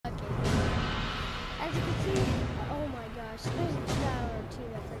gosh, there's an hour or two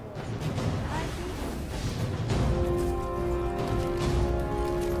that freaking was.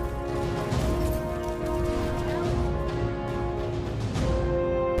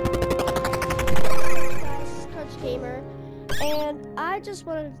 Guys, Crunch Gamer, and I just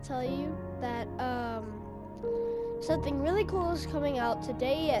wanted to tell you that something really cool is coming out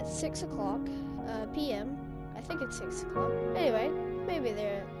today at 6 o'clock p.m. I think it's 6 o'clock. Anyway, maybe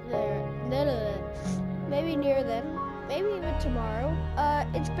maybe near then, maybe even tomorrow.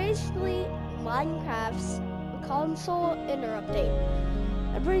 It's basically Minecraft's console inner update.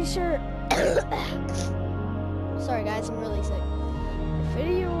 I'm pretty sure. Sorry guys, I'm really sick. If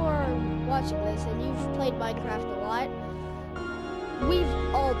any of you are watching this and you've played Minecraft a lot, we've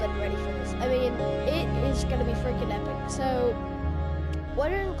all been ready for this. I mean, it is gonna be freaking epic. So,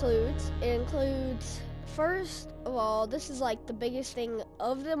 what it includes, first of all, this is like the biggest thing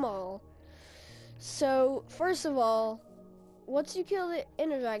of them all. So, first of all, once you kill the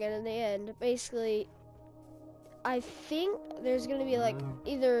Ender Dragon in the end, basically, I think there's gonna be like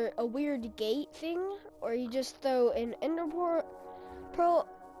either a weird gate thing, or you just throw an Ender Pearl,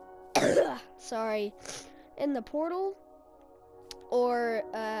 sorry, in the portal, or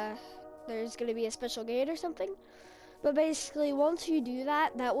there's gonna be a special gate or something. But basically, once you do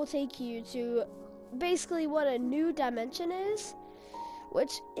that, that will take you to basically what a new dimension is,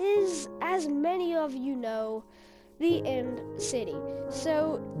 which is, as many of you know, the End City.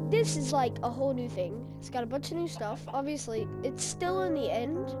 So this is like a whole new thing. It's got a bunch of new stuff. Obviously, it's still in the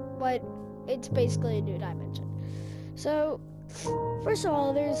end, but it's basically a new dimension. So first of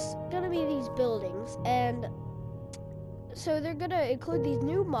all, there's gonna be these buildings, and so they're gonna include these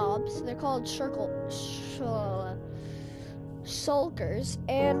new mobs. They're called Shulkers,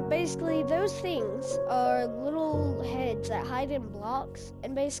 and basically those things are little heads that hide in blocks,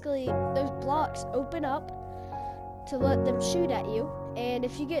 and basically those blocks open up to let them shoot at you, and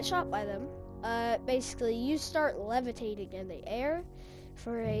if you get shot by them, basically you start levitating in the air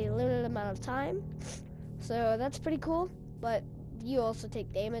for a limited amount of time. So that's pretty cool, but you also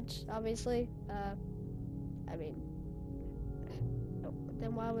take damage, obviously. I mean,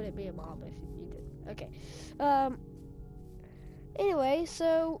 then why would it be a mob if you did? Okay. Anyway,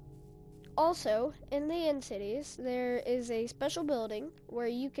 so also in the end cities, there is a special building where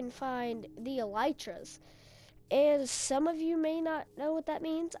you can find the elytras. And some of you may not know what that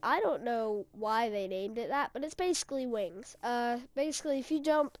means. I don't know why they named it that, but it's basically wings. Basically, if you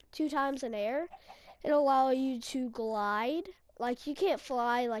jump 2 times in air, it'll allow you to glide. Like, you can't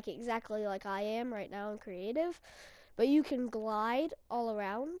fly like exactly like I am right now in creative, but you can glide all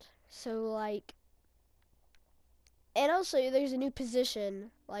around. So, like, and also there's a new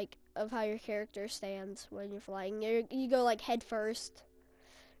position, like, of how your character stands when you're flying. You go, like, head first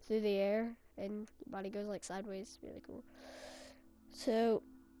through the air, and your body goes like sideways. Really cool. So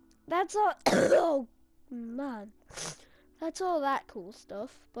that's all. Oh man, that's all that cool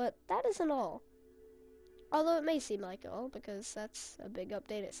stuff, but that isn't all, although it may seem like all, because that's a big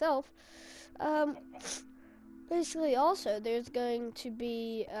update itself. Basically also there's going to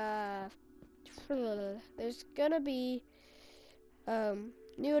be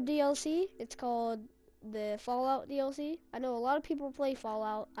new DLC. It's called the Fallout DLC. I know a lot of people play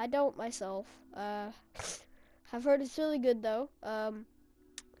Fallout. I don't myself. I've heard it's really good though.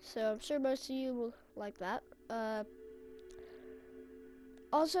 So I'm sure most of you will like that.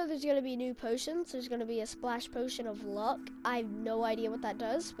 Also, there's gonna be new potions. There's gonna be a splash potion of luck. I have no idea what that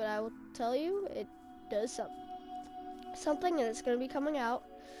does, but I will tell you it does something, and it's gonna be coming out.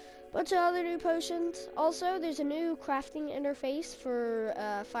 Bunch of other new potions. Also, there's a new crafting interface for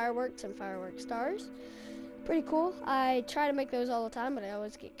fireworks and firework stars. Pretty cool. I try to make those all the time, but I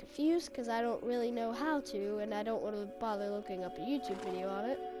always get confused because I don't really know how to, and I don't want to bother looking up a YouTube video on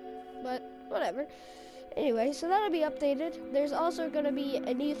it. But whatever. Anyway, so that'll be updated. There's also going to be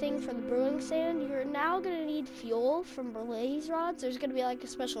a new thing for the brewing stand. You're now going to need fuel from blaze rods. There's going to be like a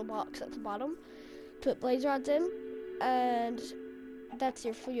special box at the bottom to put blaze rods in, and that's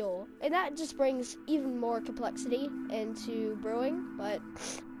your fuel, and that just brings even more complexity into brewing, but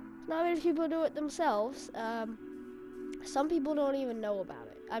not many people do it themselves. Some people don't even know about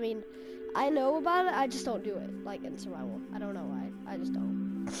it. I mean, I know about it, I just don't do it, like in survival. I don't know why, I just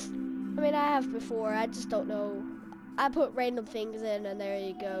don't. I mean, I have before, I just don't know. I put random things in, and there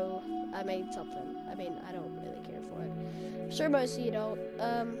you go, I made something. I mean, I don't really care for it. I'm sure most of you don't.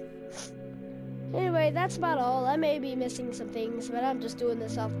 Anyway, that's about all. I may be missing some things, but I'm just doing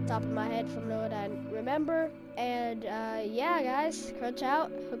this off the top of my head from what I remember. And yeah, guys, crunch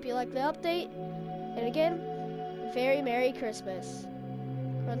out. Hope you like the update. And again, very Merry Christmas.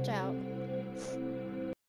 Crunch out.